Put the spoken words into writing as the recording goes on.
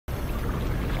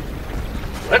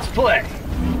Let's play.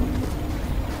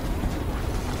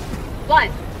 1,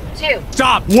 2.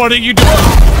 Stop! What are you doing?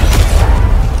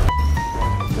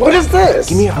 What is this?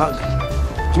 Give me a hug.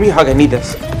 Give me a hug, I need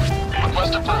this.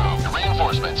 Request approved.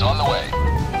 Reinforcements on the way.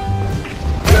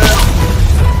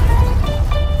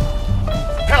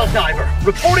 Helldiver,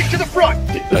 reporting to the front.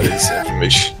 That is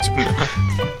information.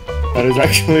 That is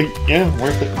actually, yeah,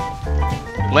 worth it.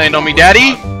 Land on me,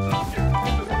 daddy!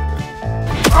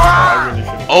 I really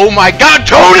should've. Oh my god,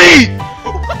 Tony!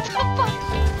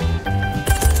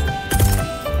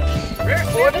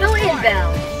 Orbital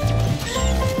inbound.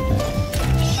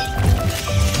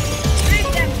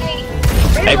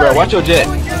 Hey bro, watch your jet.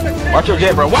 Watch your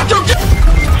jet, bro. Watch your jet!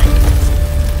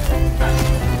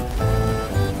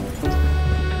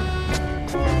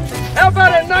 How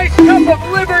about a nice cup of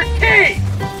liberty?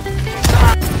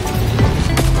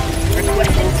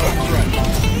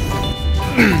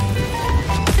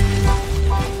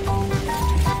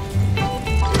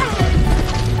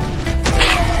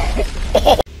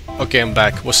 Okay, I'm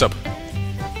back. What's up?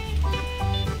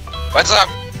 What's up?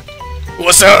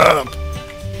 What's up?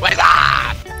 What's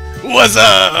up? What's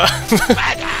up?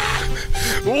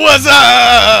 What's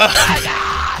up?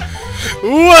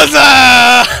 What's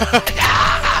up?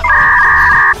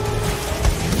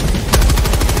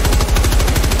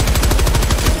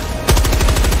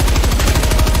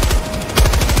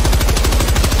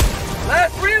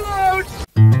 Last reload.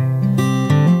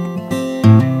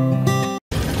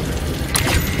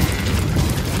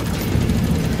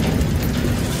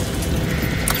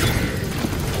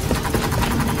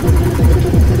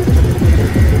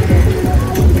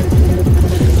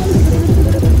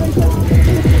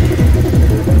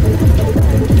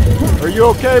 Are you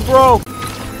okay, bro?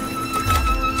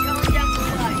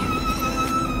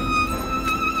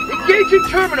 Engaging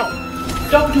terminal.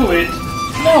 Don't do it!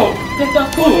 No, that's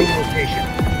not good! Location.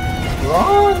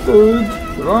 Run, dude.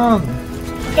 Run.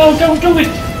 No, don't do it!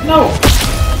 No!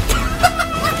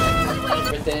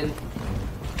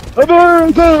 I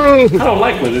don't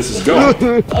like where this is going.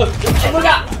 Look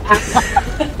out!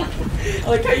 I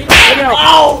like how you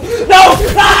No! No!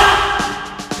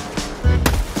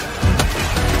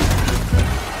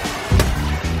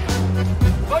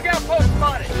 Bug outpost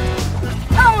spotted.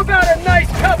 How about a nice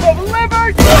cup of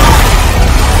liberty?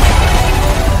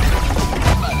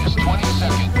 Minus 20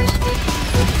 seconds.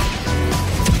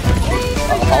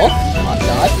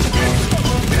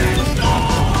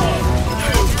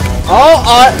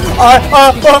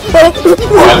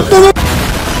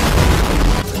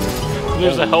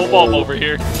 There's a hell bomb over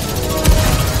here.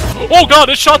 Oh god,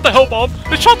 it shot the hell bomb!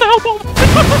 It shot the hell bomb!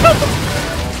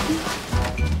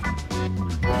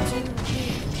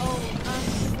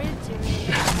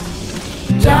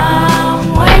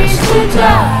 Dumb ways to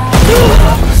die.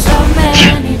 So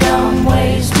many dumb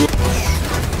ways to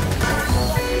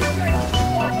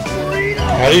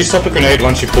How do you stop a grenade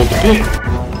once you pull the pin?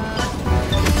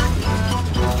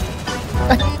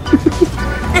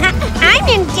 I'm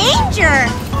in danger.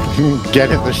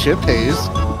 Get it, the ship haze.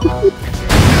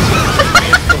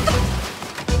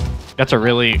 That's a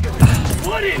really...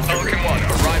 What is Pelican 1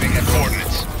 arriving at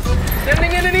coordinates.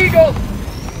 sending in an eagle?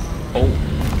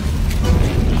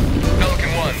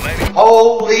 Pelican 1 landing.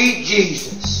 Holy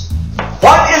Jesus!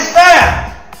 What is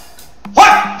that?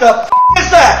 What the f is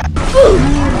that?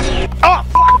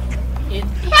 It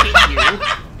hit you.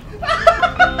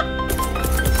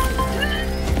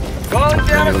 Calling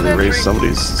down a Really raised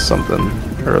sentry. somebody's something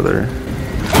earlier.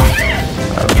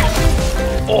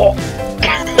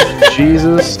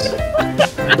 Jesus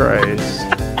Christ.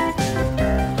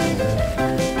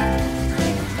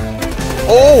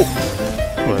 Oh!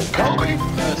 What?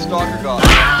 Stalker god. No,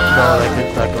 that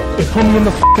gets back up. It's coming in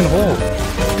the fucking hole.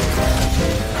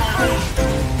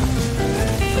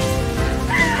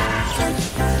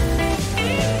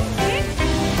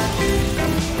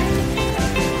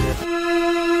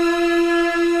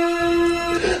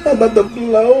 I'm about to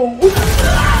blow.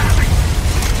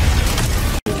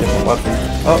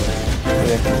 Oh.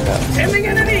 Sending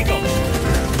in an eagle.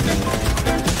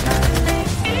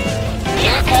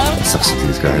 Sucks with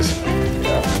these guys.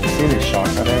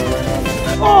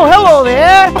 Oh, hello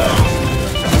there! Yeah,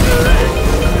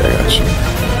 I got you.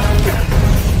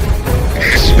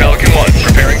 This is Pelican 1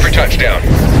 preparing for touchdown.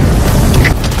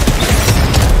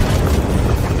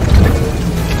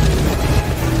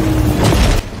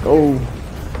 Oh,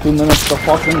 2 minutes to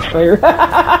fucking spare.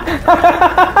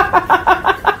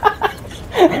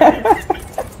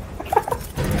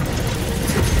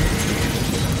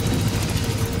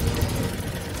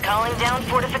 Calling down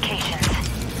fortifications.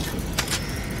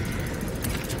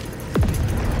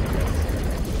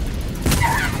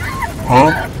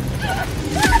 Huh?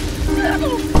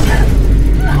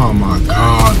 Oh my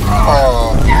god, bro.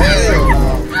 Oh, hell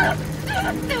no.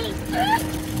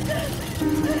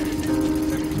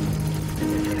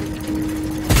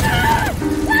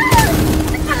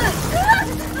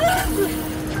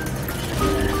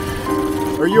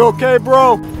 Are you okay,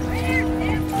 bro?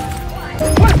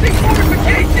 Requesting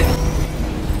fortification!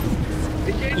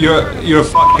 You're a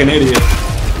fucking idiot.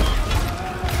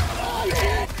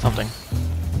 Something.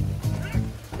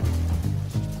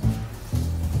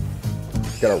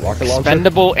 Got a rocket launcher?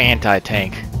 Expendable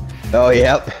anti-tank. Oh,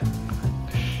 yep.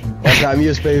 One time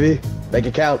use, baby. Make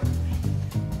it count.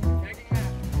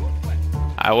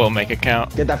 I will make it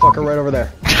count. Get that fucker right over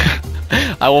there.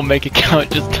 I will make it count.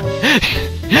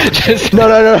 Just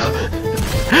No.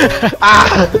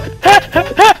 Ah!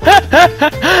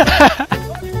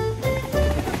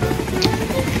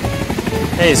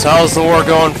 Hey, so how's the war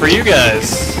going for you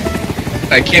guys?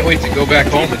 I can't wait to go back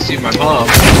home and see my mom.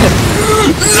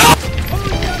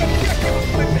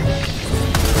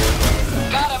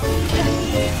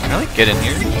 Can I like get in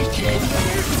here?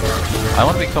 I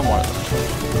want to become one of them.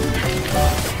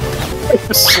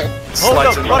 Hold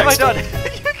up, what have I done?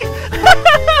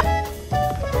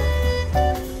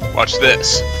 Watch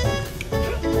this.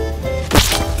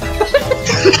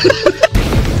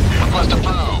 Request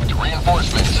approved.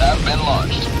 Reinforcements have been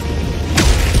launched.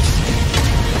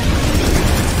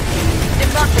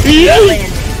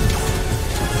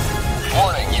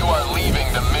 Warning, you are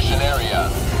leaving the mission area.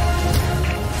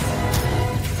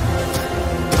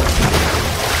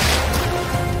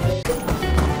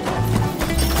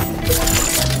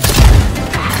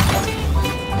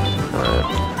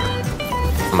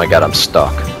 Oh my god, I'm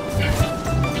stuck.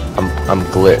 I'm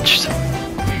glitched.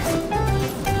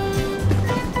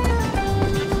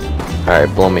 Alright,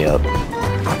 blow me up.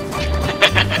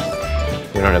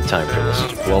 We don't have time for this.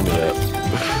 Just blow me up.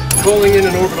 Calling in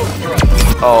an orbital strike.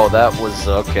 Oh, that was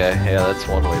okay. Yeah, that's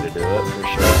one way to do it for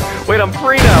sure. Wait, I'm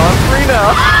free now.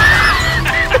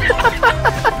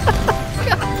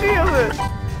 God damn it.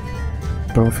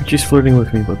 Bro, if you're just flirting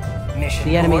with me, but...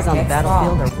 The enemies on the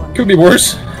battlefield are... Could be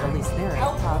worse.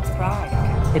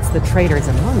 It's the traitors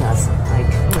among us.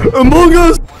 Among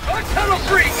Us! Tunnel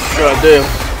freak! God damn.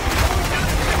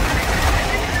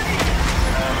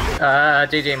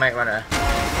 JJ might wanna...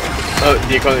 Oh,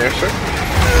 do you call the airstrike?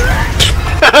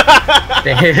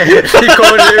 He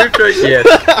called it airstrike, yes.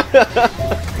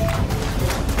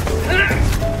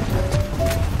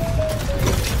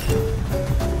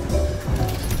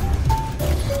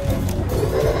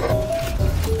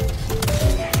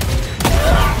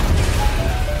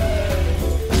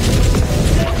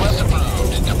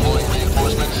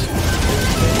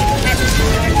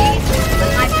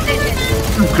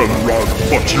 You can run,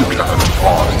 but you can't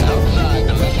hide.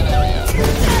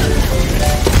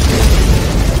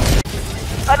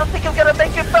 I don't think I'm gonna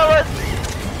make it, fellas!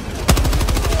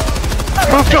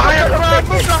 Move to higher ground!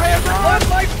 Move to higher ground! One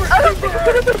life for I don't think I'm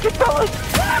gonna make it, fellas!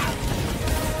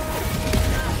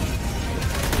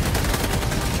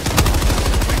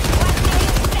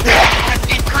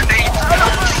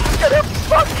 I don't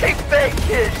fucking make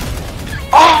it!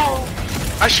 Oh!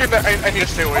 I need to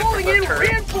stay away Calling from in that turret.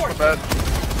 reinforcements!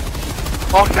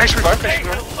 Oh, nice revive.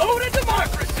 Hello to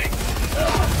democracy!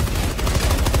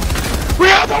 We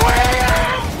have the way!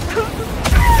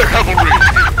 The cavalry!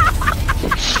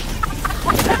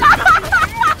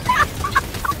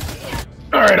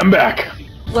 Alright, I'm back.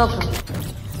 Welcome.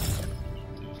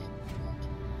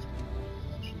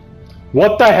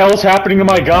 What the hell's happening to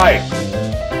my guy?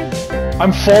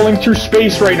 I'm falling through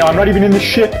space right now. I'm not even in the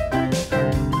ship.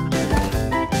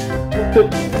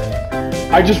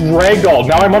 I just ragdolled.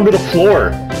 Now I'm under the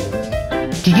floor.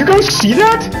 Did you guys see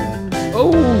that?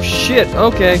 Oh shit,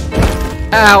 okay.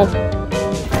 Ow.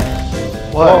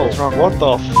 What's wrong? What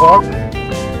the fuck?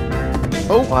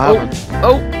 Oh,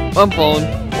 I'm falling.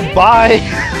 Bye!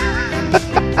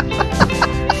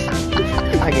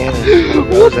 I get it.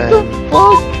 What the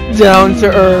fuck? Down to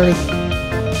earth.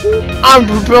 I'm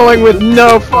propelling with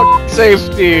no fucking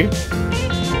safety.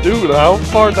 Dude, how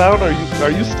far down are you? Are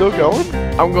you still going?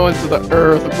 I'm going to the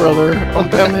earth, brother. I'm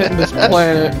hitting this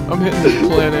planet. I'm hitting this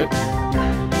planet.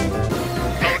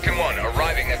 Pelican 1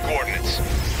 arriving at coordinates.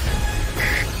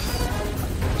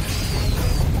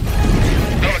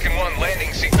 Pelican 1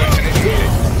 landing sequence initiated.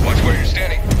 Watch where you're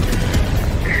standing.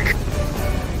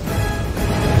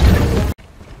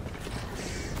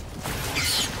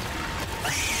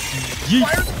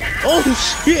 Oh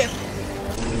shit!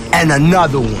 And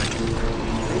another one.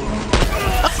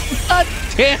 God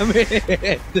damn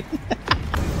it!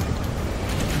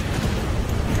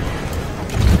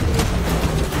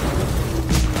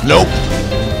 Nope.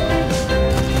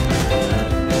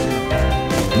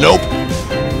 Nope.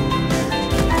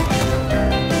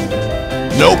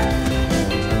 Nope.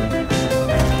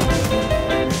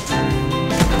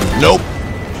 Nope.